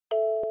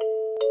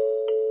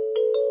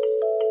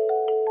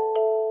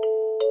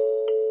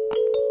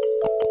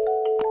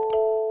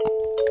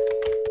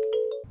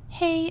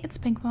it's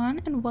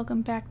Pinkmon and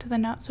welcome back to the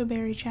Not So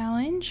Berry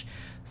Challenge.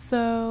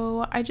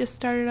 So I just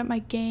started up my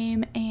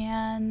game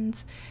and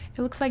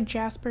it looks like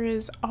Jasper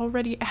is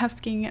already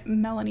asking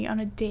Melanie on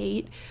a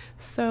date.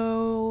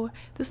 So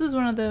this is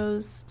one of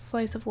those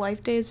slice of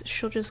life days.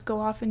 She'll just go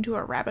off into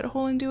a rabbit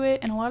hole and do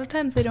it, and a lot of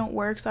times they don't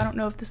work, so I don't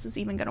know if this is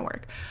even gonna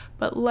work.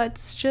 But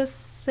let's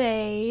just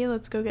say,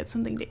 let's go get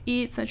something to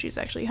eat since she's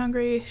actually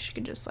hungry. She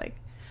can just like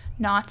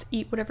not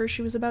eat whatever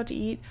she was about to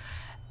eat.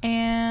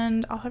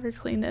 And I'll have her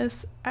clean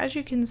this. As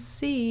you can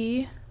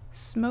see,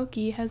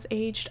 Smokey has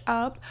aged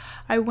up.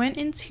 I went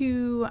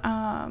into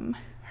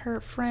her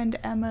friend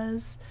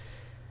Emma's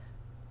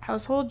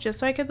household just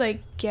so I could like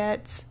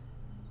get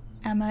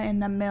Emma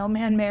and the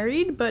mailman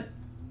married, but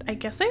I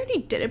guess I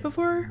already did it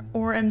before,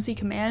 or MC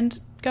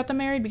Command got them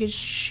married because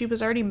she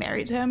was already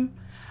married to him.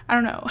 I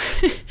don't know.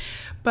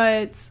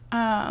 But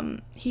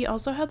he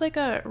also had like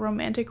a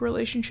romantic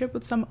relationship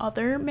with some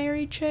other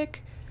married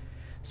chick.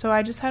 So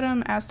I just had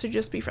him asked to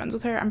just be friends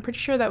with her. I'm pretty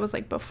sure that was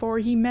like before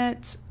he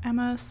met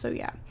Emma, so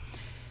yeah.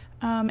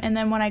 And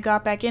then when I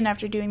got back in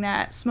after doing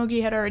that,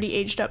 Smokey had already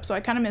aged up, so I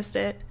kind of missed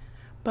it,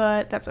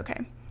 but that's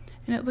okay.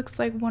 And it looks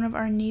like one of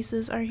our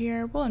nieces are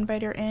here. We'll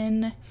invite her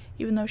in,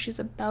 even though she's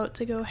about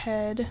to go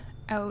head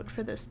out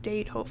for this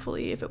date,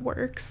 hopefully, if it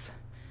works.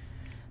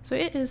 So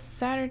it is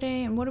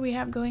Saturday, and what do we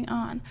have going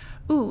on?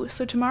 Ooh,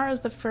 so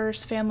tomorrow's the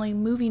first family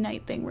movie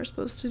night thing we're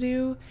supposed to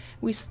do.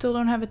 We still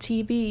don't have a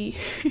TV.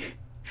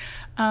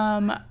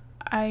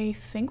 I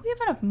think we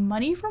have enough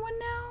money for one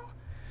now.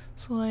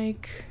 So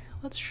like,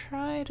 let's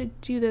try to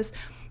do this.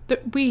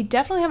 We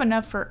definitely have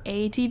enough for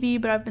a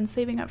TV, but I've been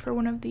saving up for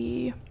one of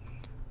the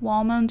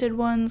wall-mounted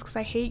ones because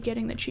I hate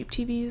getting the cheap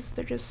TVs.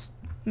 They're just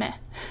meh.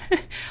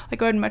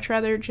 Like I would much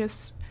rather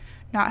just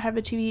not have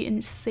a TV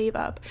and save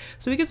up.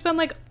 So we could spend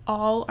like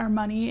all our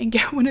money and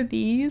get one of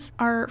these.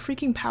 Our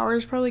freaking power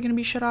is probably going to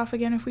be shut off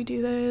again if we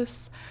do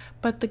this.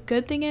 But the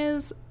good thing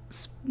is,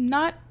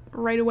 not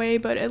right away,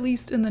 but at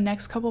least in the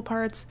next couple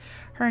parts,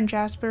 her and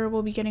Jasper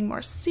will be getting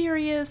more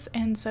serious,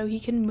 and so he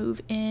can move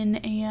in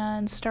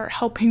and start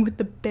helping with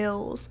the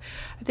bills.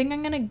 I think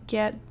I'm gonna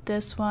get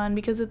this one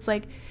because it's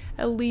like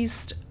at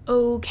least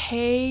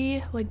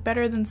okay, like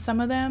better than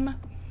some of them.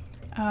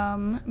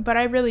 But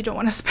I really don't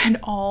want to spend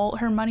all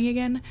her money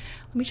again.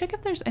 Let me check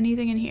if there's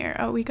anything in here.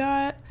 Oh, we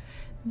got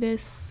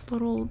this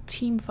little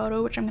team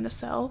photo, which I'm gonna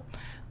sell.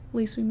 At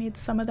least we made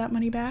some of that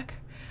money back.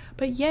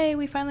 But yay,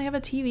 we finally have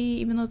a TV,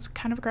 even though it's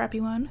kind of a crappy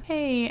one.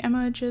 Hey,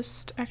 Emma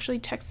just actually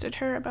texted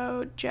her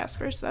about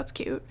Jasper, so that's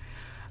cute.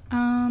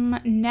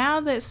 Now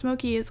that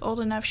Smokey is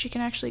old enough, she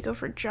can actually go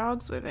for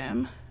jogs with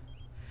him.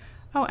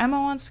 Oh, Emma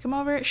wants to come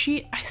over.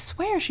 I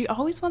swear, she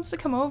always wants to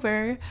come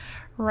over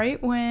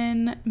right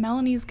when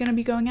Melanie's gonna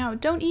be going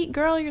out. Don't eat,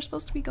 girl, you're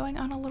supposed to be going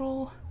on a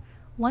little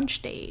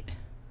lunch date.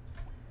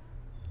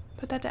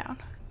 Put that down.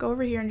 Go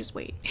over here and just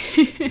wait.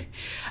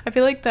 I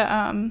feel like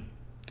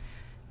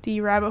the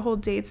rabbit hole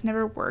dates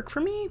never work for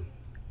me.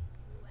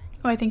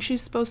 Oh, I think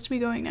she's supposed to be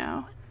going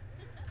now.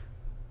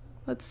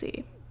 Let's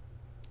see.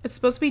 It's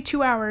supposed to be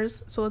 2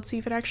 hours, so let's see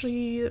if it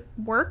actually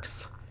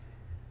works.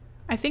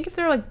 I think if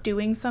they're like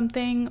doing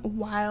something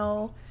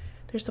while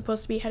they're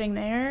supposed to be heading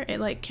there, it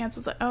like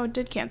cancels out. Oh, it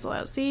did cancel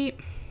out. See?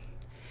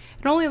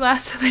 It only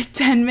lasted like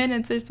 10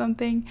 minutes or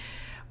something.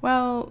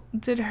 Well,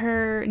 did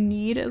her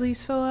need at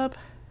least fill up?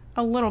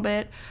 A little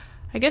bit.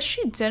 I guess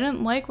she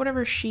didn't like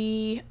whatever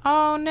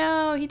oh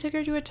no, he took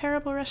her to a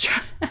terrible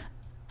restaurant.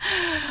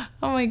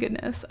 Oh my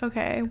goodness.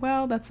 Okay,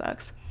 well, that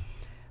sucks.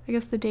 I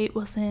guess the date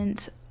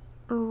wasn't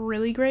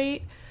really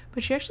great,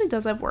 but she actually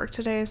does have work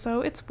today,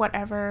 so it's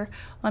whatever.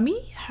 Let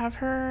me have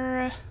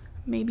her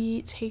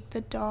maybe take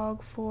the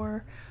dog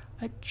for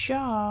a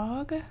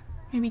jog.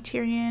 Maybe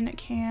Tyrian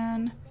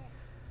can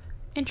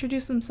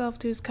introduce himself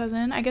to his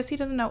cousin. I guess he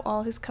doesn't know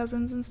all his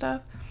cousins and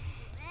stuff,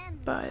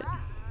 but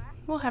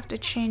we'll have to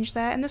change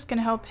that, and this can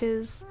help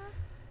his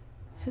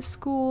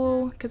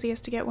school because he has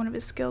to get one of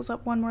his skills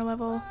up one more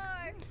level.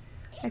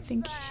 I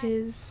think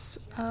his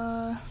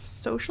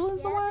social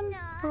is the one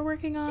we're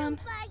working on.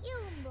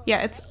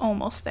 Yeah, it's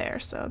almost there,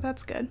 so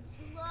that's good.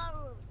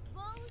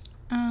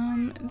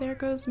 There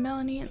goes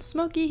Melanie and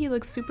Smokey. He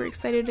looks super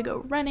excited to go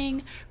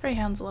running.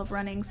 Greyhounds love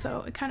running,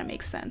 so it kind of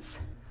makes sense.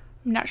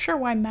 I'm not sure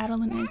why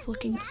Madeline is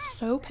looking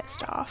so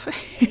pissed off.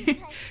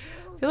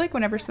 I feel like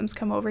whenever Sims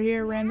come over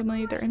here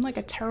randomly, they're in like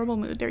a terrible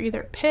mood. They're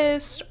either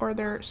pissed or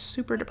they're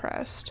super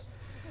depressed.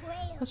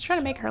 Let's try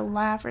to make her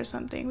laugh or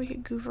something. We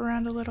could goof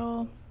around a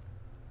little.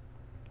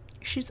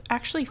 She's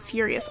actually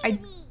furious. I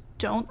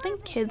don't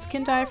think kids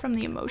can die from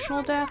the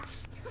emotional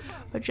deaths,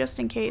 but just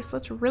in case,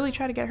 let's really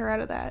try to get her out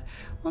of that.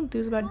 We'll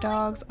enthuse about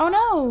dogs. Oh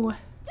no!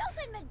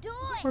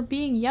 We're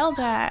being yelled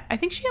at. I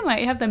think she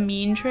might have the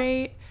mean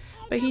trait,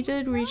 but he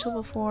did reach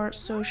level 4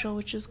 social,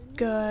 which is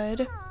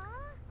good.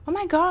 Oh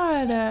my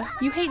god,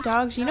 you hate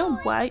dogs. You know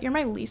what? You're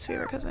my least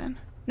favorite cousin.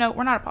 No,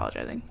 we're not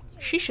apologizing.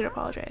 She should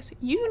apologize.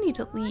 You need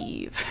to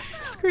leave.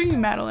 Screw you,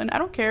 Madeline. I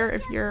don't care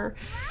if you're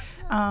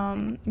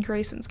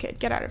Grayson's kid.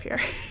 Get out of here.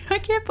 I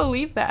can't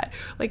believe that.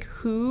 Like,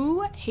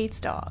 who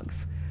hates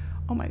dogs?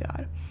 Oh my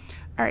god.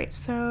 Alright,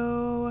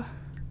 so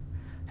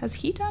Has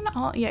he done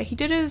all? Yeah, he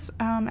did his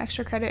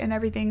extra credit and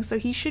everything, so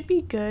he should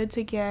be good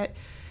to get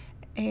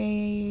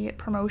a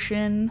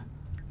promotion.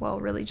 Well,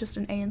 really just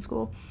an A in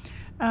school.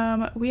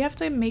 We have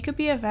to make a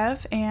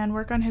BFF and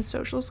work on his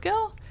social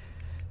skill.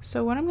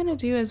 So what I'm gonna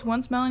do is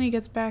once Melanie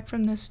gets back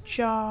from this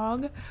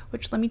jog,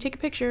 which let me take a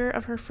picture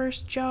of her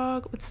first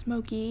jog with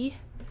Smokey.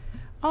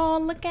 Oh,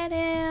 look at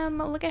him.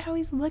 Look at how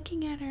he's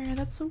looking at her.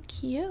 That's so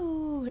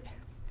cute.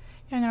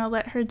 Yeah, I'm gonna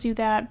let her do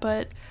that,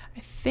 but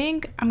I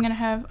think I'm gonna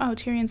have, oh,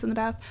 Tyrion's in the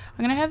bath.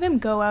 I'm gonna have him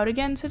go out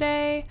again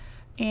today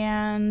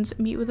and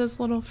meet with his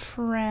little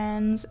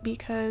friends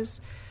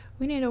because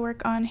we need to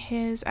work on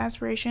his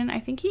aspiration. I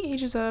think he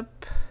ages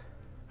up,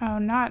 oh,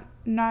 not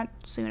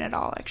soon at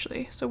all,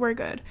 actually, so we're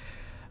good.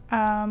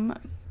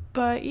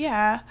 But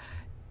yeah,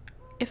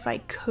 if I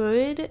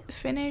could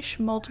finish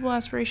multiple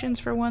aspirations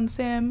for one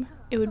sim,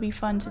 it would be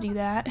fun to do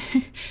that.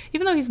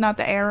 Even though he's not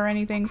the heir or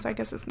anything, so I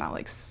guess it's not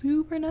like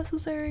super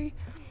necessary.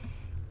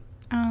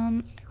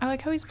 I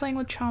like how he's playing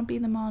with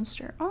Chompy the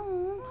monster.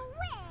 Oh.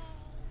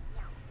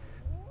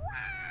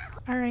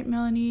 Alright,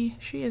 Melanie,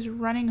 she is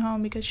running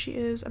home because she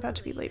is about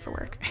to be late for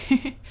work.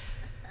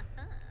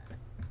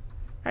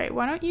 Alright,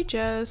 why don't you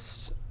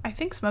just, I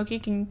think Smokey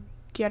can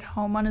get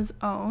home on his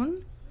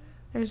own.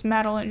 There's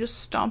Madeline just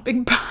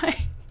stomping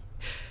by.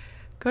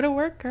 Go to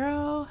work,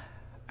 girl.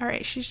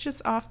 Alright, she's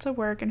just off to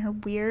work in her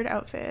weird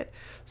outfit.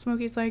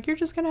 Smokey's like, you're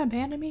just gonna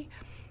abandon me?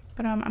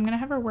 But I'm gonna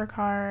have her work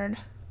hard.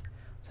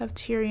 Let's have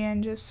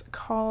Tyrian just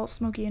call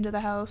Smokey into the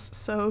house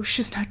so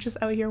she's not just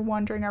out here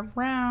wandering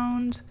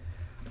around.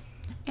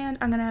 And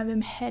I'm gonna have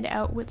him head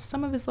out with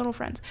some of his little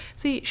friends.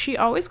 See, she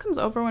always comes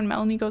over when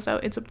Melanie goes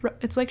out.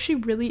 It's like she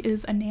really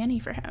is a nanny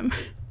for him.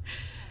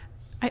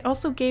 I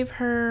also gave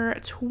her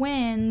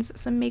twins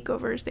some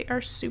makeovers. They are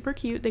super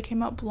cute. They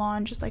came out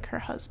blonde just like her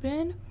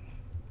husband.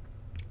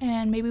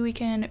 And maybe we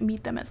can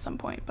meet them at some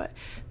point, but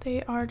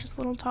they are just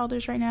little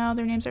toddlers right now.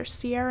 Their names are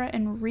Sierra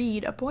and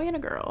Reed, a boy and a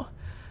girl.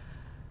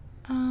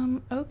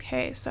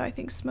 Okay, so I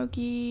think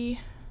Smokey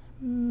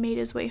made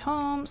his way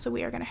home, so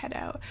we are gonna head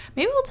out.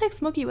 Maybe we'll take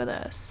Smokey with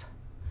us.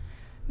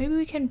 Maybe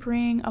we can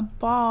bring a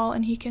ball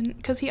and he can,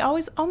 because he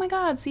always, oh my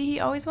god, see, he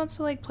always wants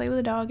to like play with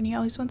a dog and he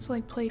always wants to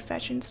like play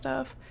fetch and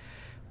stuff.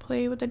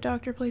 Play with the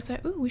doctor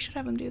playset. Ooh, we should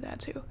have him do that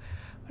too.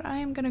 But I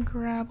am gonna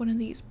grab one of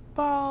these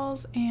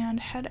balls and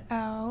head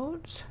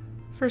out.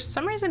 For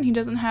some reason, he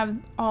doesn't have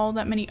all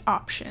that many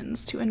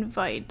options to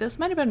invite. This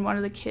might have been one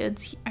of the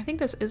kids. I think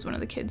this is one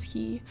of the kids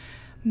he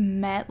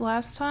met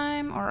last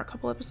time or a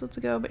couple episodes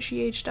ago, but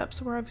she aged up,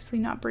 so we're obviously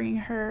not bringing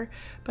her.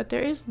 But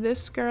there is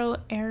this girl,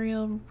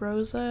 Ariel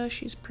Rosa.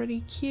 She's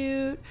pretty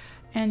cute.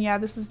 And yeah,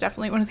 this is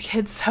definitely one of the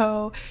kids,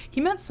 so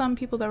he met some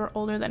people that were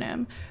older than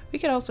him. We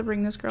could also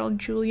bring this girl,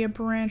 Julia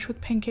Branch,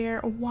 with pink hair.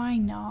 Why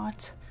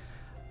not?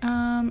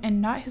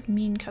 And not his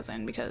mean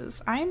cousin,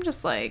 because I'm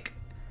just like,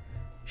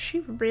 she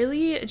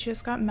really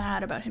just got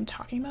mad about him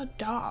talking about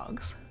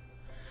dogs.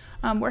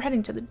 We're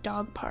heading to the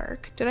dog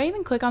park. Did I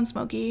even click on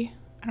Smokey?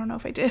 I don't know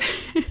if I did.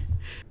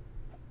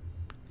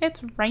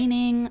 It's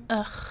raining.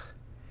 Ugh.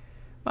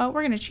 Well,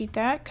 we're gonna cheat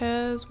that,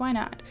 because why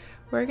not?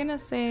 We're gonna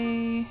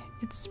say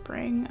it's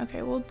spring.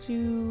 Okay, we'll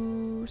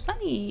do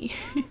sunny.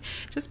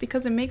 Just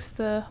because it makes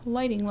the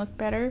lighting look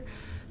better.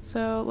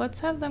 So let's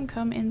have them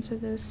come into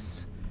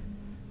this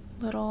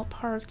little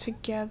park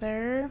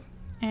together.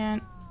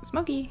 And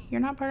Smokey,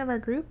 you're not part of our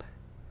group?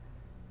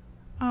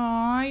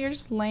 Aw, you're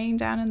just laying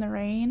down in the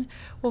rain.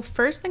 Well,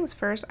 first things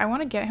first, I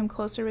want to get him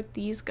closer with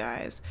these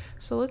guys.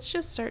 So let's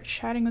just start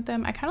chatting with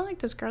them. I kind of like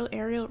this girl,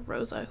 Ariel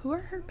Rosa. Who are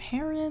her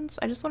parents?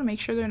 I just want to make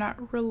sure they're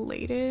not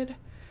related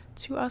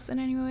to us in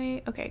any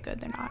way. Okay,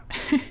 good, they're not.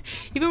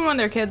 Even when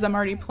they're kids, I'm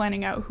already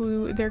planning out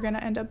who they're gonna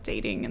end up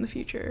dating in the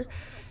future.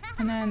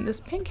 And then this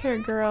pink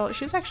haired girl,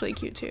 she's actually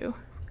cute too.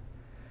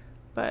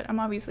 But I'm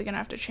obviously gonna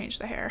have to change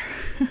the hair.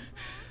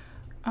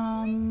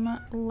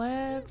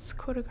 Let's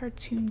quote a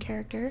cartoon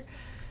character.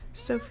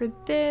 So for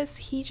this,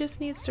 he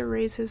just needs to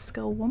raise his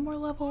skill one more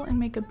level and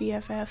make a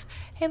BFF.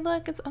 Hey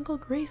look, it's Uncle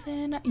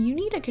Grayson. You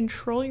need to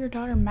control your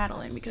daughter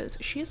Madeline because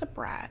she is a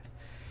brat.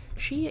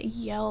 She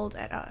yelled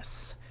at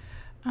us.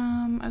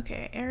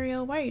 Okay,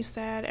 Ariel, why are you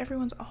sad?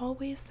 Everyone's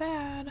always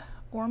sad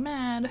or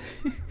mad.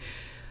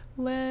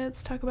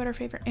 Let's talk about our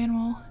favorite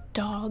animal.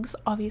 Dogs,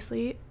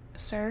 obviously.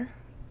 Sir,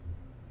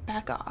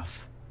 back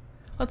off.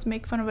 Let's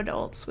make fun of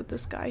adults with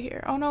this guy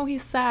here. Oh no,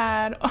 he's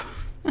sad.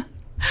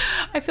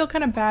 I feel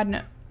kind of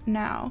bad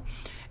now.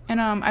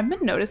 And I've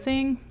been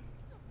noticing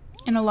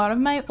in a lot of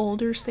my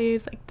older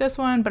saves, like this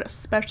one, but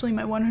especially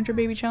my 100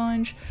 baby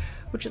challenge,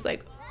 which is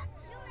like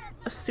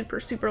a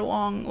super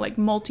long, like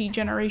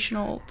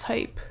multi-generational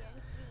type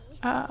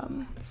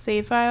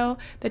save file,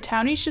 the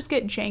townies just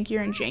get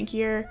jankier and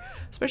jankier,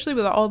 especially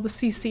with all the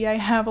CC I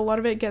have. A lot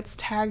of it gets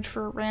tagged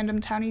for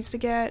random townies to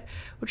get,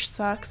 which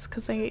sucks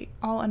because they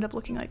all end up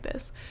looking like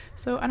this.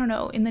 So I don't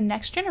know, in the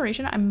next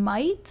generation I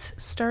might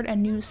start a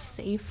new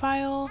save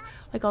file.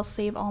 Like I'll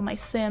save all my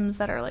sims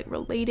that are like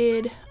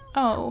related.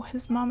 Oh,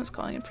 his mom is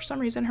calling, and for some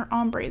reason her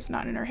ombre is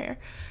not in her hair.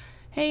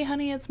 Hey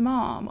honey, it's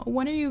mom.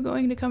 When are you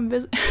going to come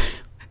visit?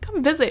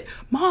 Come visit.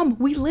 Mom,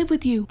 we live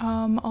with you.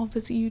 I'll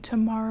visit you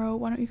tomorrow.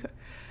 Why don't you go?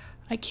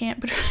 I can't,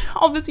 but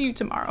I'll visit you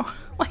tomorrow.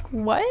 Like,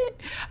 what?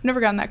 I've never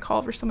gotten that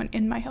call for someone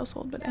in my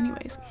household, but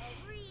anyways.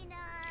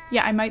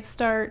 Yeah, I might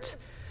start...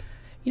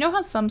 You know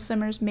how some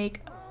simmers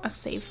make a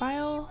save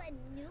file?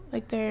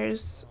 Like,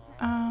 there's,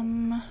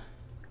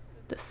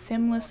 the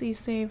Simlessy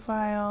save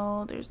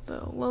file. There's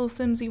the Lil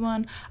Simsy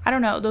one. I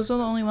don't know. Those are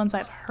the only ones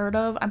I've heard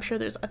of. I'm sure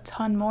there's a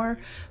ton more,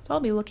 so I'll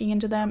be looking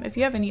into them. If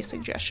you have any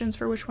suggestions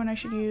for which one I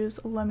should use,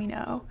 let me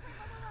know.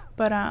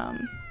 But,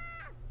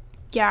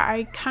 yeah,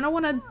 I kind of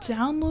want to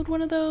download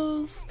one of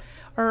those,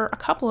 or a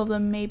couple of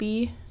them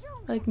maybe,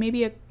 like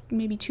maybe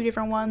 2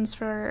 different ones,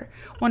 for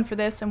one for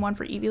this and one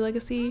for Eevee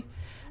Legacy,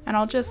 and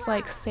I'll just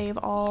like save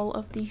all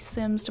of the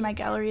Sims to my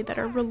gallery that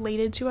are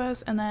related to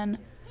us, and then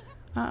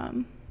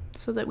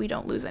so that we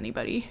don't lose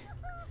anybody.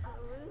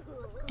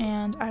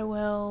 And I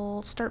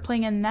will start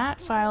playing in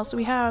that file so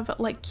we have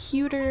like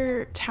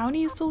cuter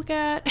townies to look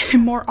at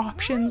and more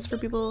options for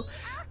people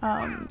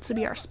to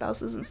be our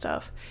spouses and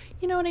stuff.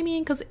 You know what I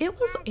mean? Because it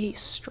was a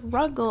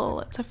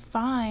struggle to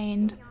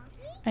find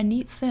a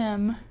neat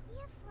sim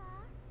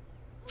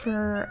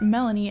for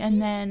Melanie,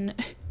 and then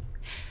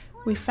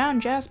we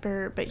found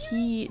Jasper, but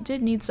he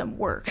did need some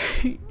work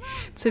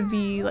to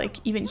be like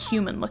even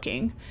human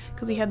looking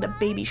because he had the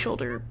baby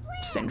shoulder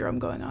syndrome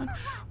going on.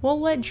 We'll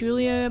let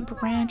Julia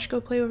Branch go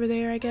play over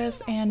there, I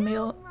guess, and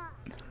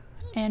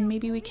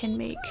maybe we can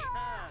make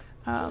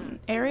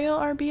Ariel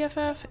our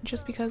BFF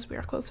just because we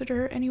are closer to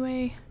her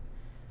anyway.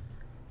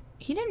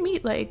 He didn't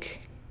meet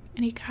like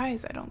any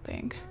guys, I don't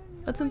think.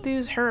 Let's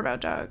enthuse her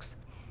about dogs.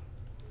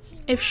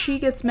 If she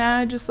gets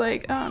mad just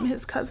like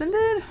his cousin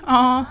did,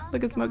 aw,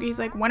 look at Smokey, he's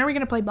like, when are we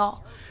gonna play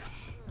ball?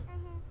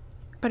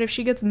 But if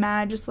she gets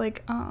mad just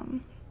like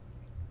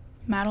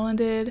Madeline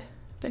did,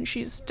 then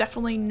she's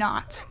definitely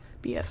not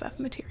BFF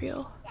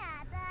material.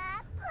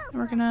 And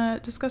we're gonna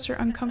discuss her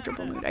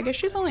uncomfortable mood. I guess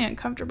she's only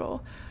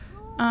uncomfortable.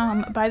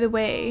 By the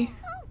way,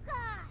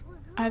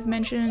 I've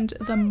mentioned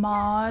the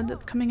mod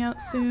that's coming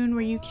out soon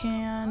where you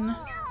can,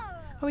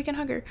 oh, we can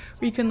hug her,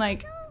 where you can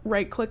like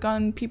right click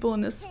on people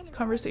in this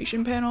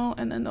conversation panel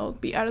and then they'll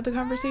be out of the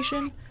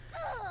conversation.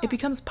 It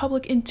becomes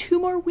public in 2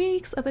 more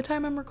weeks at the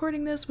time I'm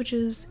recording this, which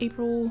is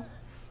April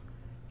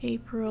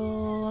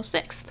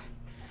 6th.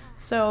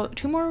 So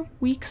 2 more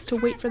weeks to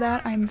wait for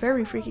that. I'm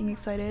very freaking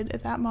excited.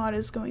 That mod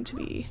is going to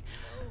be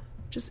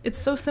just, it's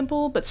so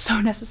simple but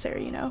so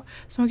necessary, you know?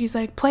 Smokey's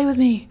like, play with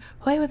me,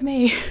 play with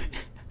me.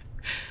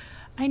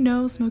 I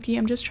know, Smokey,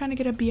 I'm just trying to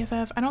get a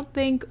BFF. I don't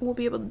think we'll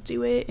be able to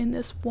do it in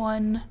this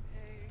one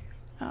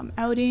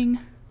outing,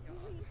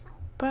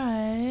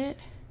 but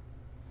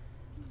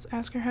let's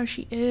ask her how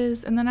she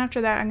is, and then after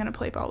that I'm gonna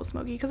play ball with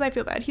Smokey because I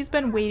feel bad. He's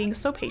been waiting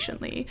so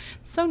patiently,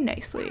 so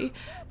nicely.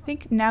 I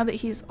think now that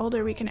he's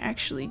older we can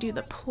actually do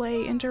the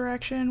play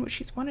interaction, which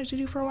he's wanted to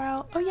do for a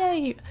while. Oh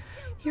yay,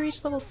 he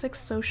reached level 6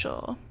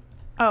 social.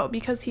 Oh,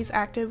 because he's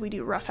active we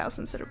do roughhouse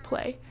instead of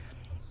play.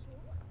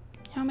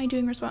 How am I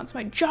doing response?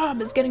 My job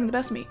is getting the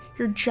best of me.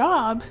 Your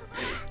job?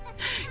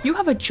 You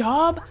have a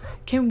job?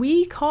 Can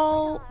we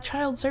call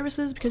child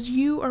services because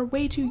you are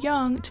way too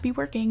young to be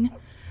working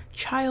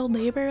child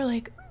labor?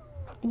 Like,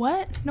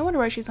 what? No wonder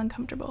why she's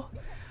uncomfortable.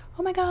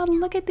 Oh my god,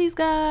 look at these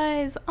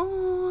guys.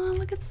 Oh,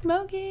 look at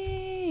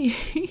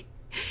Smokey.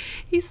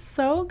 He's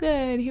so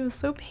good. He was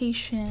so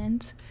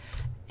patient,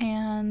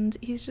 and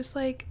he's just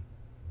like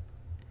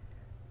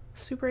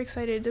super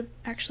excited to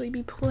actually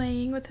be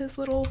playing with his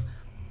little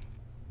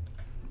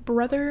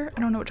brother.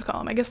 I don't know what to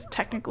call him. I guess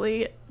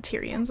technically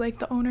Tyrian's like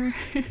the owner.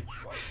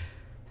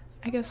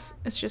 I guess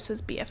it's just his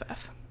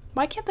BFF.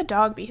 Why can't the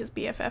dog be his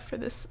BFF for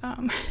this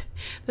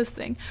this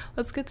thing?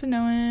 Let's get to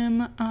know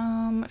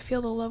him,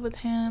 feel the love with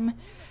him,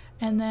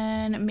 and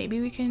then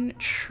maybe we can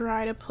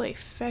try to play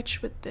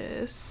fetch with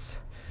this.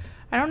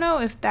 I don't know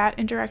if that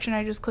interaction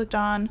I just clicked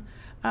on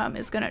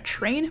is gonna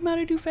train him how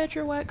to do fetch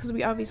or what, because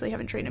we obviously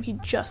haven't trained him. He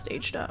just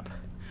aged up.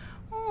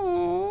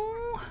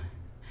 Oh,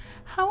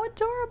 how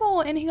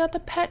adorable. And he got the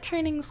pet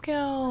training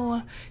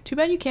skill. Too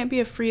bad you can't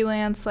be a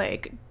freelance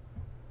like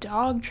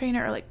dog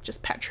trainer or like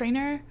just pet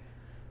trainer,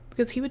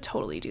 because he would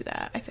totally do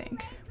that. I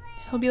think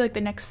he'll be like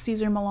the next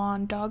Caesar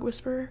Milan dog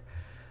whisperer.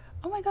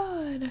 Oh my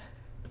god,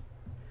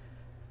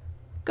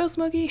 go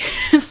Smokey.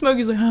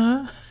 Smokey's like,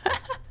 huh?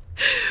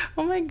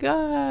 Oh my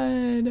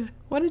god,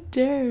 what a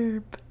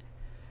derp.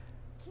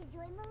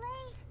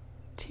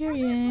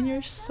 Tyrian,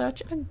 you're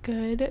such a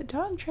good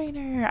dog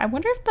trainer. I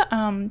wonder if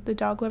the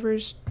dog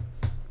lover's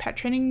pet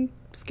training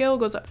skill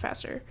goes up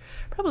faster.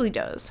 Probably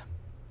does.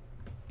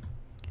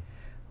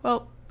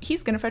 Well,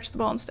 he's gonna fetch the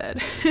ball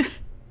instead.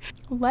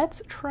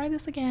 Let's try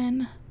this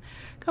again.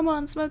 Come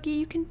on, Smokey,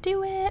 you can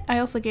do it. I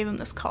also gave him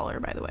this collar,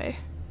 by the way.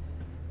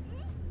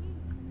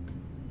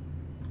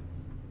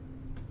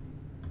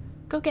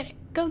 Go get it.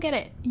 Go get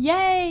it.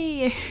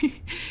 Yay!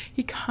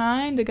 He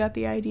kind of got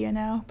the idea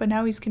now, but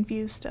now he's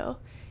confused still.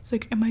 He's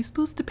like, am I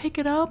supposed to pick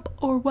it up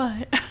or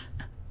what?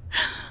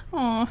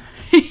 Oh,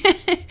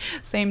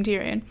 same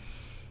Tyrian.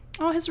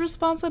 Oh, his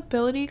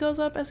responsibility goes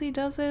up as he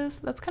does this.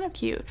 That's kind of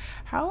cute.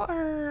 How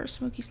are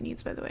Smokey's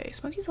needs, by the way?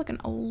 Smokey's looking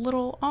a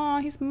little...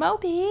 Aw, he's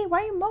mopey.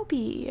 Why are you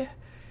mopey?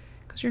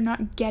 Because you're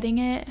not getting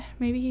it.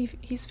 Maybe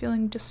he's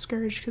feeling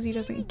discouraged because he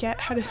doesn't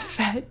get how to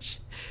fetch.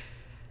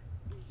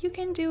 You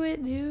can do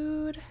it,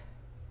 dude.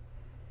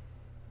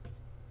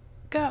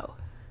 Go.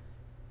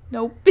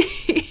 Nope.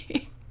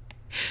 I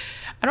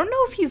don't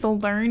know if he's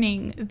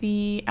learning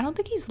the... I don't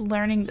think he's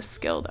learning the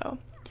skill, though.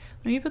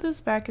 Let me put this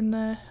back in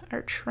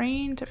our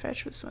train to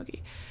fetch with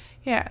Smokey.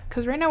 Yeah,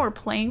 because right now we're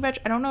playing fetch.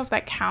 I don't know if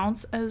that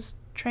counts as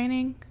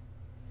training,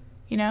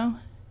 you know?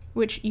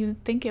 Which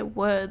you'd think it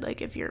would.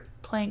 Like, if you're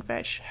playing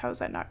fetch, how is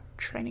that not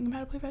training him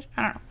how to play fetch?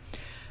 I don't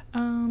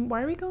know.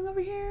 Why are we going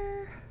over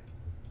here?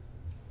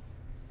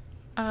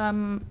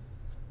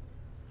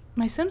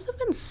 My Sims have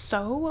been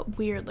so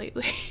weird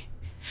lately.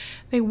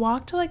 They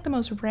walk to, like, the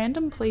most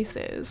random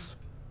places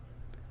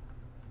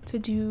to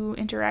do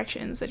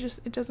interactions.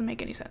 It doesn't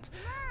make any sense.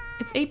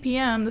 It's 8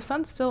 p.m. The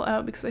sun's still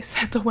out because I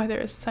said the weather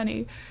is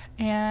sunny,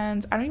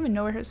 and I don't even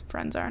know where his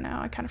friends are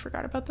now. I kind of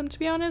forgot about them, to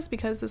be honest,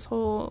 because this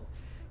whole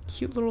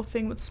cute little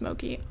thing with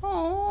Smokey.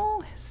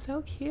 Oh,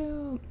 so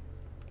cute.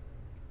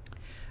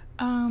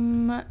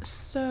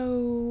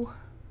 So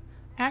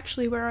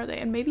actually, where are they?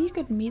 And maybe he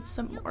could meet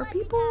some more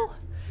people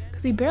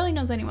because he barely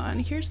knows anyone.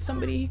 Here's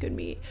somebody he could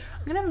meet.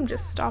 I'm gonna have him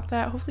just stop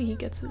that. Hopefully he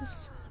gets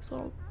his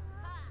little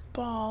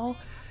ball.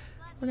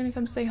 We're gonna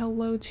come say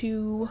hello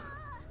to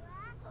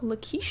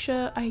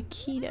Lakeisha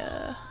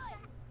Aikida.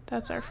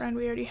 That's our friend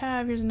we already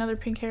have. Here's another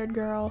pink-haired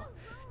girl.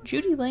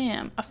 Judy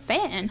Lamb. A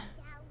fan?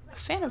 A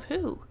fan of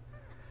who?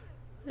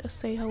 Just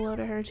say hello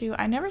to her too.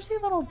 I never see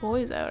little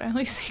boys out. I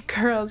only see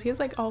girls. He has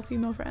like all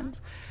female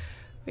friends.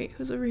 Wait,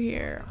 who's over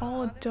here?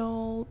 All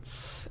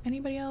adults.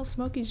 Anybody else?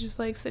 Smokey's just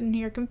like sitting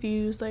here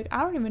confused. Like,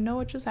 I don't even know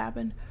what just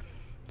happened.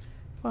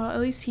 Well,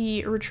 at least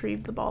he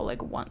retrieved the ball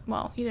like once.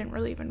 Well, he didn't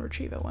really even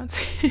retrieve it once.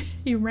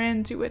 He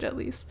ran to it at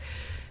least.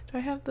 Do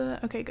I have the...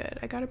 Okay, good.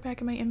 I got it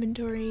back in my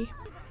inventory.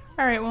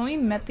 Alright, when we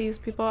met these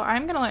people,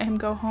 I'm gonna let him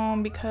go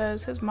home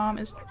because his mom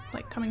is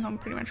like coming home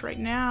pretty much right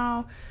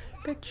now.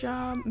 Good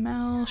job,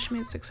 Mel. She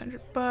made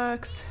 600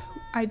 bucks.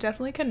 I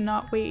definitely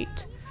cannot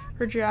wait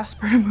for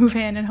Jasper to move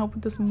in and help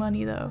with this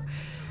money though.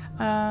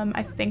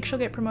 I think she'll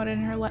get promoted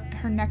in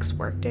her next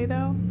work day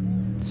though.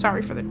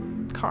 Sorry for the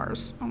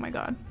cars. Oh my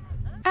god.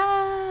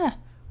 Ah!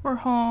 We're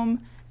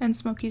home and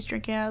Smokey's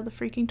drinking out of the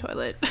freaking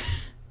toilet.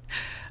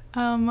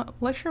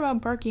 Lecture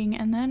about barking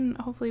and then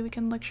hopefully we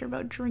can lecture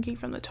about drinking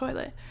from the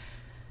toilet.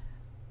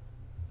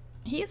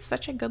 He is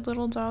such a good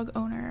little dog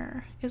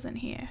owner, isn't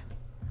he? I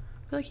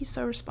feel like he's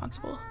so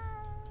responsible.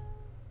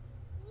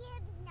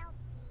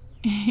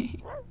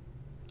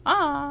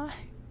 Ah,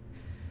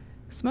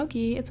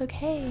 Smokey, it's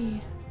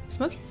okay.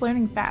 Smokey's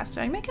learning fast.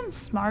 Did I make him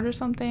smart or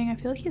something? I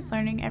feel like he's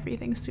learning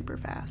everything super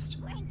fast.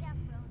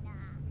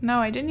 No,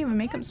 I didn't even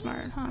make him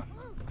smart, huh?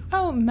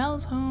 Oh,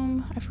 Mel's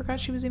home. I forgot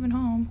she was even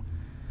home.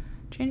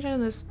 Change out of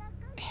this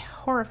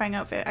horrifying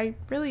outfit. I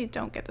really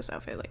don't get this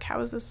outfit. Like,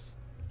 how is this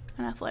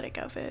an athletic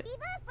outfit?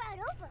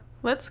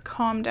 Let's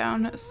calm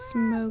down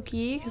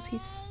Smokey because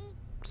he's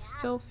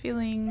still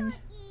feeling...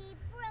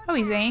 Oh,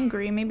 he's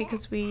angry. Maybe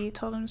because we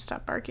told him to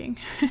stop barking.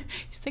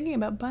 He's thinking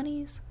about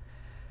bunnies.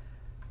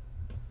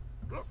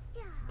 Aww.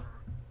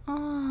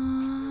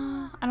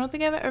 I don't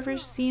think I've ever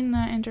seen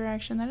that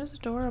interaction. That is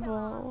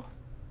adorable.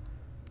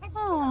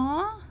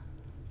 Aww.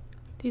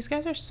 These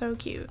guys are so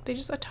cute. They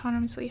just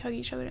autonomously hug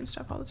each other and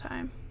stuff all the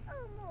time.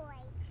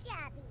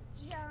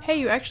 Hey,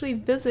 you actually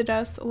visit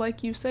us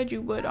like you said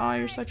you would. Aw,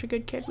 you're such a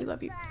good kid. We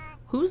love you.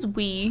 Who's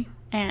we?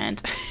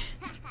 And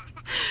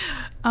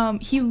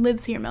he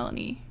lives here,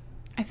 Melanie.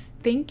 I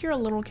think you're a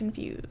little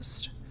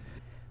confused.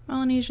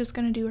 Melanie's just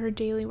gonna do her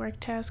daily work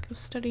task of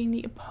studying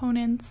the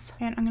opponents,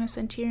 and I'm gonna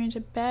send Tyrian to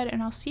bed,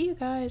 and I'll see you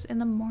guys in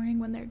the morning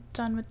when they're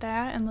done with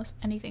that, unless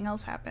anything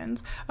else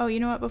happens. Oh, you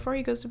know what? Before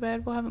he goes to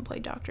bed, we'll have him play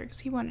doctor because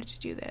he wanted to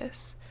do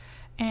this.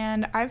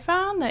 And I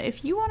found that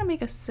if you want to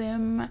make a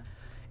sim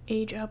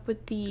age up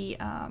with the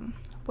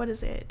what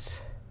is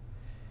it?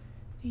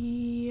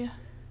 The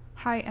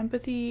high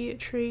empathy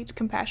trait,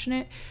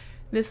 compassionate.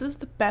 This is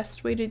the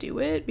best way to do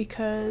it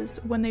because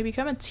when they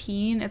become a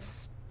teen,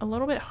 it's a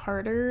little bit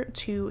harder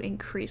to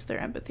increase their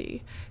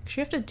empathy because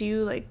you have to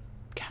do like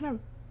kind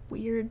of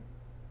weird,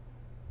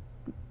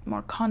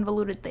 more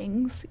convoluted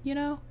things, you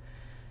know?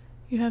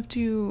 You have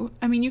to,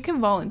 I mean, you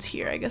can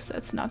volunteer. I guess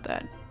that's not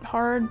that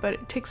hard, but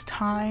it takes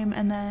time,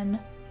 and then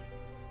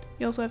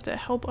you also have to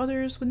help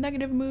others with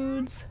negative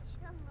moods.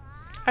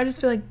 I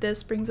just feel like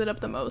this brings it up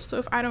the most. So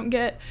if I don't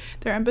get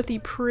their empathy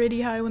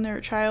pretty high when they're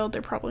a child,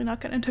 they're probably not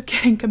going to end up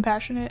getting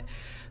compassionate.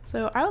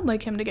 So I would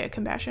like him to get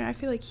compassionate. I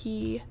feel like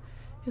he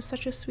is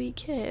such a sweet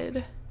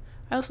kid.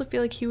 I also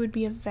feel like he would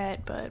be a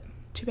vet, but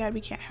too bad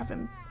we can't have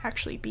him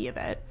actually be a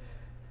vet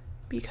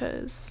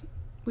because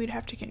we'd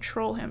have to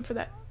control him for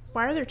that.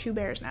 Why are there two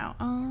bears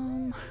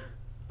now?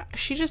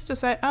 She just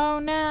decided, oh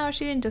no,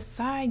 she didn't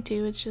decide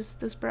to, it's just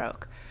this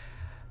broke.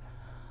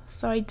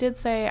 So I did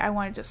say I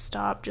wanted to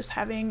stop just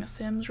having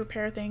Sims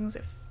repair things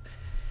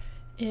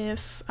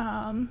if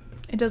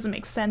it doesn't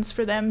make sense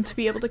for them to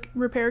be able to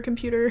repair a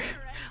computer.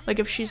 Like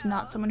if she's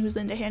not someone who's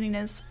into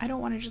handiness, I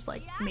don't want to just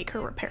like make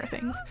her repair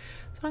things.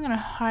 So I'm gonna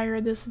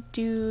hire this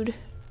dude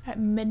at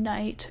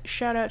midnight.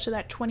 Shout out to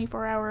that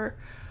 24-hour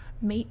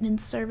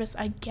maintenance service,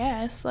 I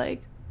guess.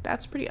 Like,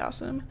 that's pretty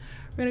awesome.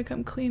 We're gonna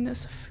come clean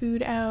this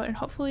food out, and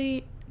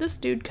hopefully this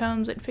dude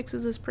comes and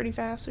fixes this pretty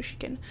fast so she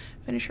can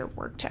finish her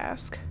work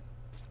task.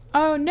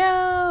 Oh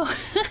no!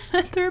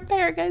 The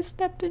repair guy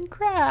stepped in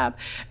crap,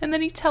 and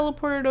then he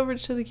teleported over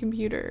to the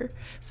computer.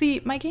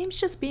 See, my game's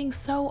just being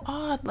so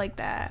odd like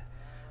that.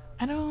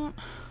 I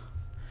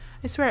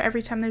swear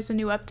every time there's a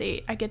new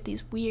update, I get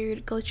these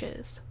weird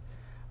glitches.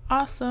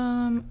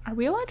 Awesome. Are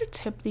we allowed to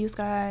tip these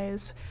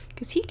guys?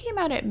 Because he came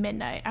out at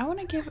midnight. I want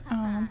to give,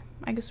 I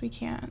guess we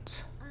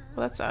can't.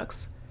 Well, that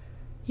sucks.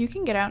 You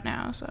can get out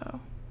now, so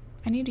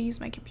I need to use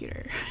my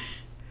computer.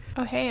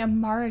 Oh, hey,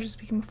 Amara just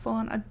became a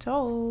full-on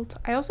adult.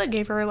 I also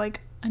gave her,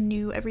 like, a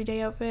new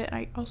everyday outfit. And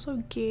I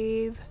also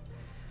gave,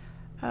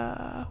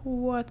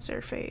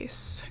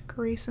 what's-her-face?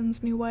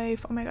 Grayson's new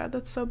wife. Oh my god,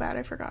 that's so bad,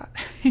 I forgot.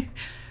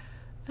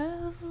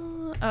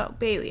 Oh,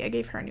 Bailey. I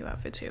gave her a new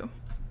outfit, too.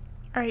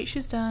 Alright,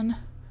 she's done.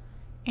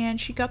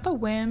 And she got the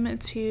whim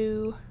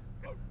to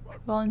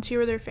volunteer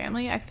with her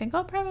family. I think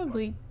I'll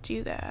probably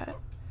do that,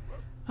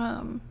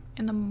 in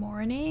the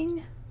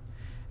morning.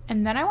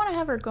 And then I want to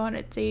have her go on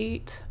a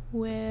date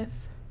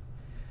with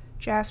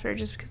Jasper,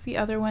 just because the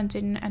other one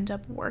didn't end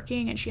up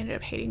working and she ended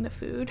up hating the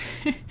food.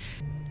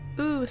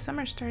 Ooh,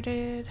 summer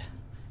started.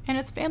 And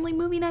it's family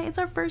movie night. It's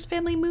our first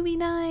family movie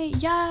night.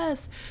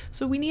 Yes!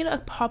 So we need a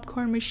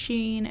popcorn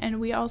machine, and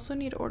we also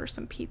need to order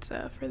some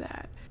pizza for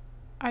that.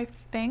 I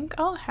think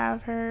I'll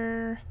have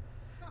her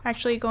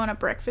actually go on a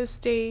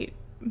breakfast date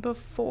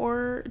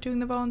before doing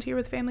the volunteer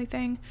with family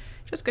thing,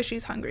 just because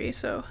she's hungry.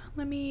 So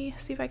let me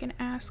see if I can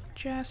ask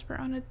Jasper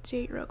on a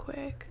date real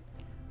quick.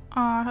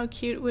 Aw, how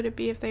cute would it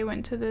be if they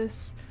went to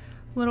this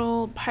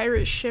little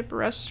pirate ship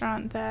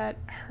restaurant that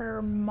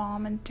her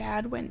mom and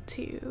dad went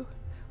to.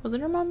 Was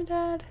it her mom and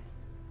dad?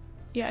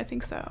 Yeah, I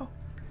think so.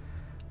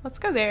 Let's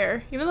go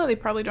there, even though they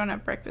probably don't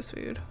have breakfast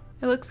food.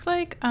 It looks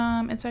like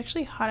it's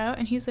actually hot out,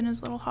 and he's in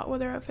his little hot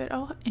weather outfit.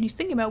 Oh, and he's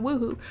thinking about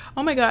woohoo.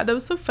 Oh my god, that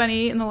was so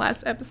funny in the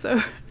last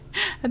episode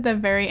at the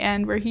very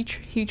end where he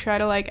tried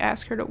to like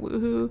ask her to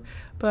woohoo,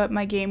 but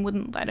my game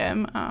wouldn't let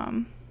him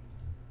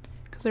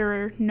because there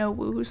were no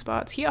woohoo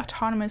spots. He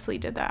autonomously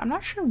did that. I'm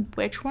not sure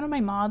which one of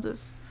my mods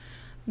is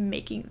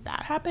making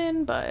that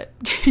happen, but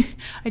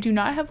I do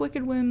not have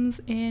Wicked Whims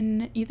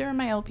in either of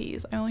my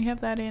LPs. I only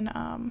have that in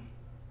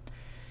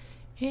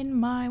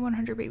my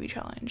 100 baby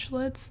challenge.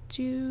 Let's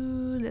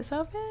do this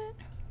outfit.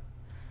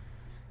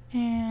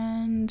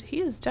 And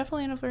he is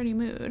definitely in a flirty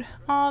mood.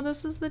 Oh,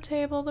 this is the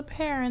table the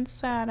parents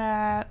sat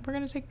at. We're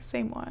gonna take the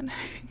same one.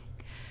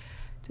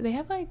 Do they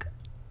have like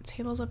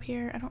tables up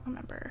here? I don't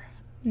remember.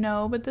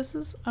 No, but this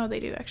is, oh, they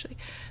do actually.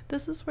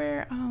 This is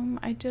where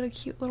I did a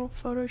cute little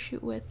photo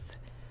shoot with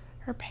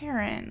her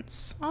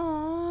parents.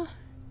 Aww.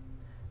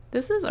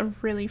 This is a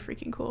really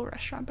freaking cool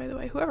restaurant, by the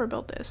way. Whoever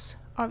built this,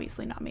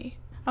 obviously not me.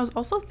 I was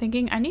also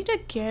thinking I need to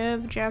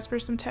give Jasper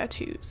some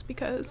tattoos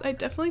because I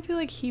definitely feel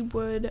like he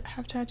would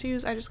have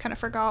tattoos. I just kind of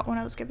forgot when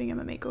I was giving him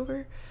a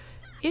makeover.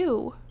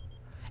 Ew.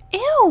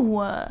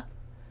 Ew!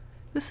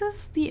 This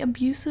is the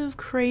abusive,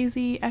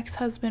 crazy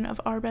ex-husband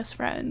of our best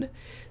friend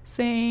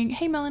saying,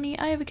 "Hey Melanie,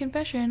 I have a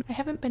confession. I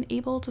haven't been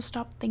able to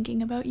stop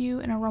thinking about you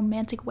in a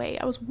romantic way.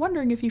 I was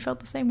wondering if you felt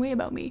the same way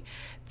about me."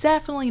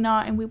 Definitely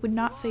not, and we would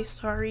not say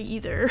sorry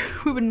either.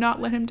 We would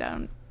not let him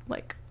down,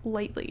 like,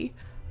 lightly.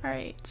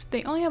 Alright,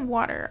 they only have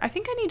water. I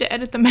think I need to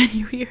edit the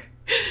menu here.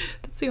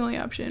 That's the only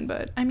option,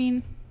 but I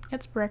mean,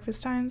 it's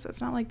breakfast time, so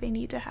it's not like they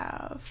need to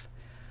have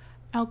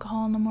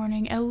alcohol in the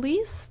morning. At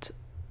least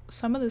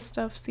some of this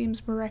stuff seems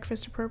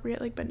breakfast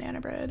appropriate, like banana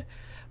bread,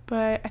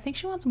 but I think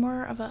she wants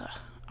more of a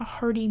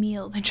hearty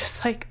meal than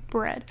just like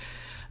bread.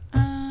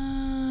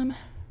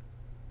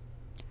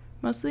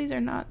 Most of these are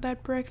not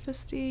that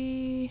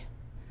breakfasty.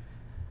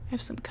 I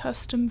have some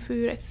custom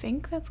food. I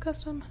think that's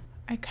custom.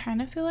 I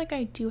kind of feel like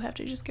I do have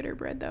to just get her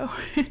bread though,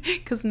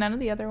 because none of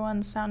the other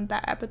ones sound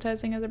that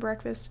appetizing as a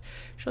breakfast.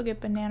 She'll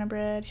get banana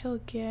bread. He'll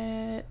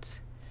get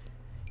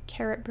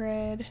carrot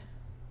bread.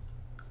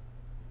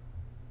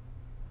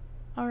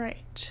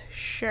 Alright,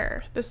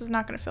 sure. This is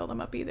not going to fill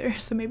them up either,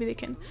 so maybe they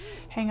can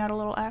hang out a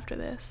little after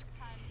this.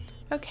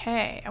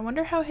 Okay, I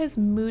wonder how his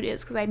mood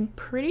is, because I'm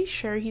pretty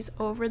sure he's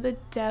over the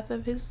death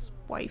of his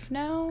wife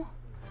now.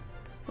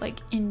 Like,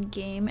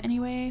 in-game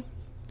anyway.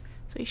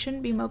 So he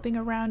shouldn't be moping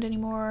around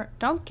anymore.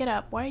 Don't get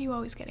up. Why are you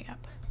always getting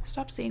up?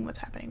 Stop seeing what's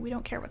happening. We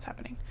don't care what's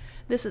happening.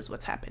 This is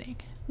what's happening.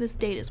 This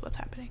date is what's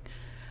happening.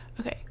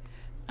 Okay.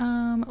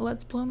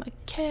 Let's blow him a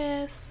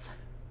kiss.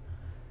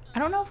 I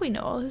don't know if we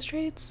know all his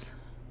traits.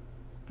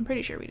 I'm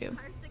pretty sure we do.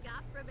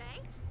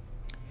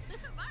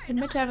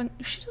 Admit to having...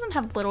 She doesn't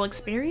have little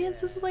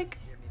experience. This is like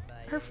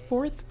her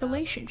 4th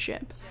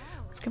relationship.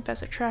 Let's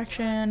confess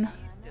attraction.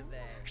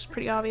 Which is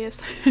pretty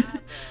obvious.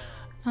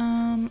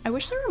 I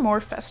wish there were more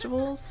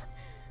festivals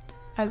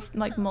as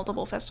like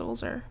multiple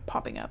festivals are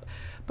popping up.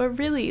 But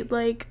really,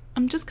 like,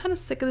 I'm just kind of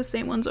sick of the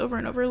same ones over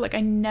and over. Like,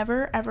 I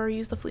never ever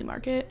use the flea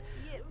market.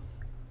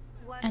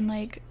 And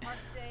like,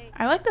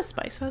 I like the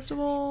Spice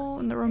Festival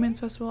and the Romance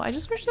Festival. I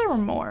just wish there were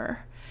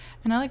more.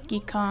 And I like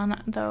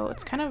GeekCon, though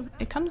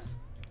it comes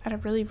at a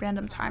really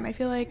random time, I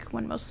feel like,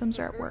 when most Sims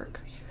are at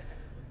work.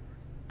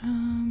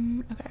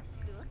 Okay.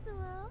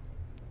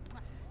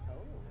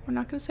 We're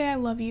not gonna say I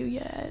love you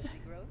yet,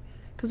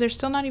 because they're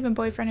still not even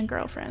boyfriend and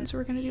girlfriend, so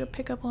we're gonna do a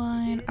pickup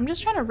line. I'm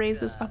just trying to raise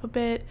this up a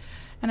bit,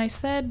 and I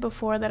said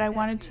before that I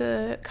wanted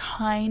to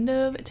kind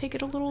of take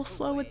it a little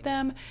slow with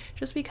them,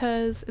 just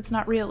because it's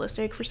not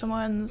realistic for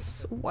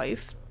someone's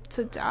wife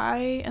to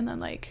die and then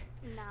like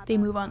they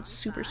move on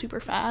super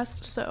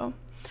fast. So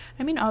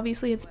I mean,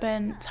 obviously it's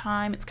been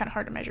time. It's kind of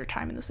hard to measure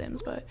time in The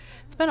Sims, but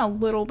it's been a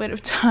little bit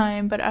of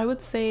time. But I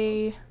would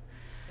say,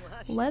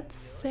 let's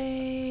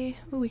say,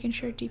 ooh, we can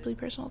share deeply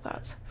personal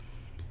thoughts.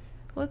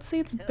 Let's say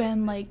it's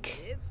been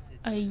like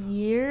a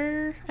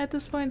year at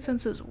this point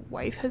since his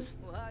wife has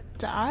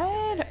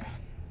died.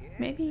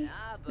 Maybe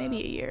a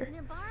year.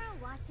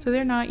 So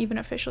they're not even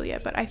official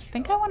yet, but I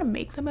think I want to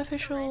make them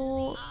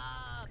official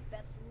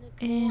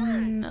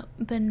in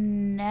the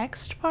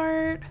next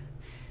part.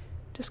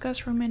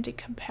 Discuss romantic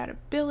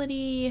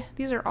compatibility.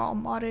 These are all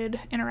modded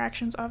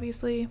interactions,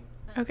 obviously.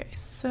 Okay,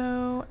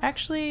 so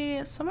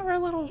actually some of our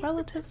little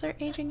relatives are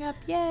aging up.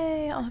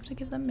 Yay! I'll have to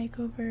give them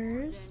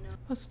makeovers.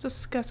 Let's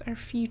discuss our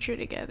future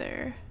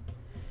together.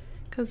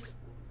 Because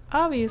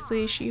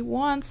obviously she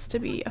wants to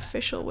be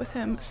official with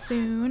him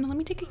soon. Let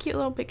me take a cute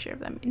little picture of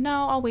them.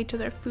 No, I'll wait till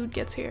their food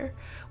gets here.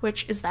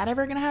 Which, is that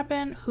ever gonna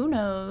happen? Who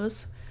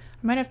knows?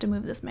 I might have to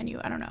move this menu.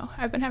 I don't know.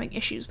 I've been having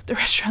issues with the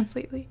restaurants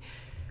lately.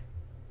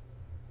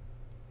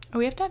 Oh,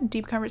 we have to have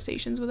deep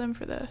conversations with him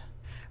for the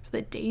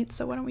date,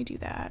 so why don't we do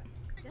that?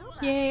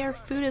 Yay, our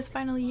food is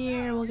finally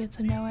here. We'll get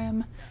to know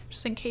him,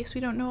 just in case we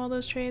don't know all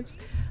those traits.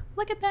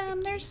 Look at them,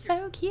 they're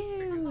so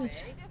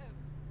cute.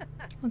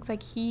 Looks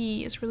like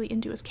he is really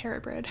into his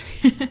carrot bread.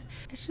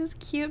 It's just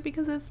cute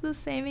because it's the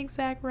same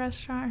exact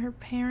restaurant her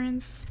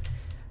parents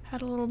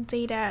had a little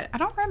date at. I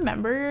don't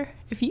remember.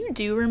 If you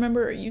do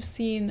remember or you've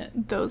seen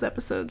those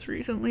episodes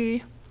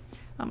recently,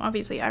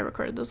 obviously I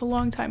recorded those a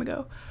long time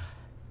ago.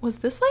 Was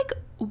this like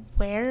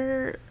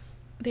where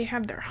they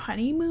had their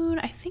honeymoon?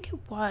 I think it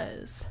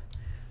was.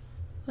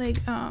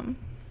 Like,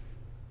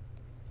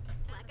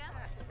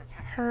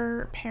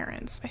 her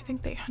parents, I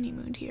think they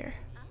honeymooned here.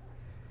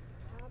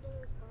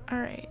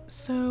 Alright,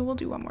 so we'll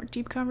do one more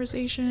deep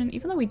conversation,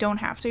 even though we don't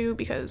have to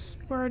because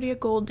we're already a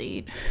gold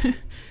date.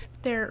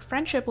 Their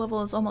friendship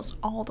level is almost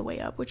all the way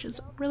up, which is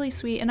really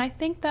sweet, and I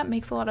think that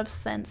makes a lot of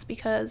sense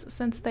because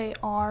since they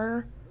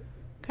are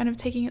kind of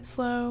taking it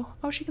slow.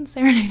 Oh, she can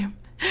serenade him.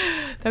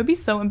 That would be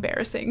so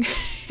embarrassing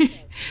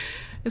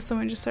if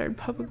someone just started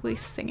publicly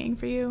singing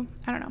for you.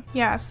 I don't know.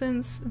 Yeah,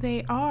 since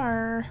they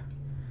are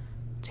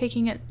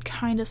taking it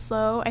kind of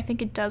slow, I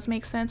think it does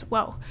make sense,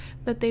 well,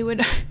 that they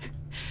would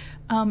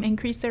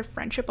increase their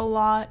friendship a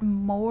lot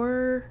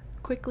more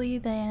quickly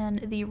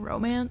than the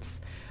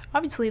romance.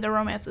 Obviously the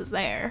romance is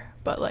there,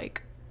 but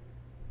like,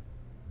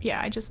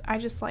 yeah, I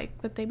just like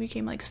that they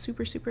became like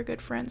super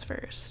good friends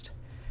first.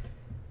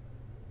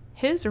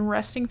 His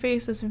resting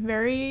face is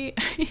very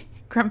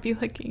grumpy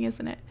looking,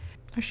 isn't it?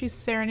 Oh, she's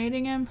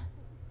serenading him?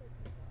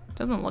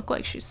 Doesn't look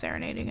like she's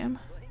serenading him.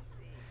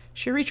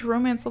 She reached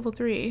romance level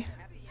 3.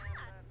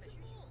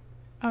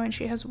 Oh, and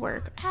she has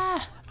work.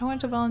 Ah, I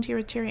want to volunteer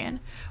with Tyrian.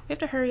 We have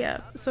to hurry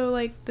up. So,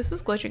 like, this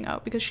is glitching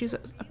out because she's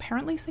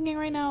apparently singing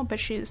right now, but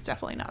she's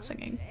definitely not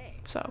singing.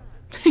 So,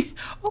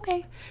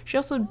 okay. She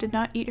also did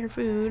not eat her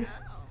food.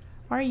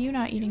 Why are you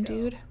not eating,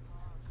 dude?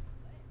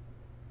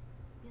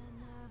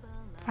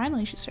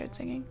 Finally, she started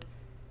singing.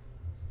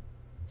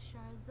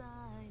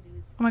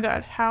 Oh my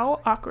god,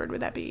 how awkward would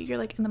that be? You're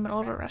like in the middle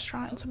of a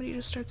restaurant and somebody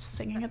just starts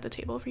singing at the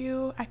table for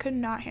you. I could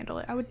not handle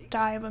it. I would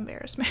die of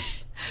embarrassment.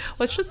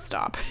 Let's just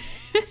stop.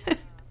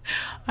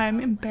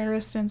 I'm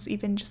embarrassed and it's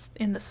even just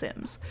in The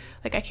Sims.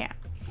 Like, I can't.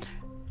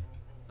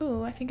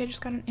 Oh, I think I just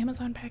got an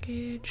Amazon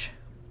package.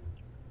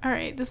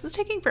 Alright, this is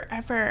taking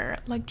forever.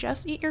 Like,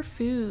 just eat your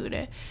food.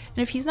 And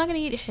if he's not gonna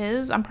eat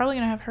his, I'm probably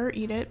gonna have her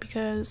eat it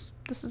because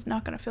this is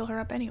not gonna fill her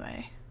up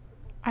anyway.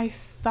 I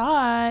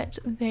thought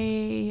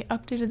they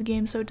updated the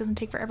game so it doesn't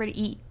take forever to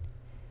eat.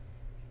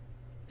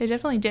 They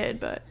definitely did,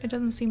 but it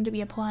doesn't seem to be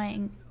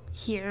applying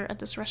here at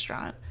this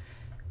restaurant.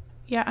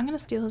 Yeah, I'm gonna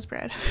steal his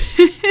bread.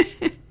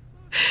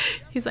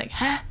 He's like,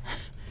 huh?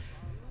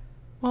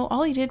 Well,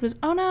 all he did was,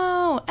 oh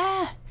no,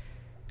 ah!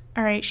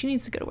 Alright, she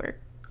needs to go to work.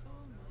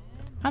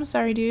 I'm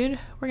sorry, dude.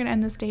 We're gonna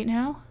end this date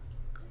now.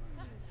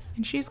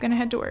 And she's gonna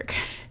head to work.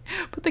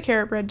 Put the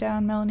carrot bread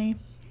down, Melanie.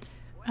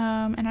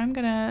 And I'm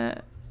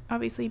gonna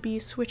obviously be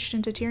switched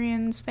into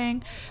Tyrian's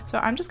thing. So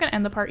I'm just gonna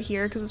end the part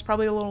here because it's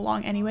probably a little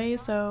long anyway.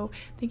 So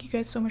thank you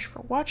guys so much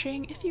for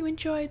watching. If you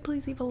enjoyed,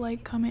 please leave a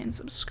like, comment, and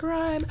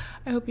subscribe.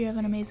 I hope you have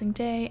an amazing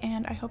day,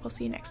 and I hope I'll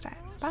see you next time.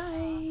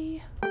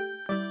 Bye!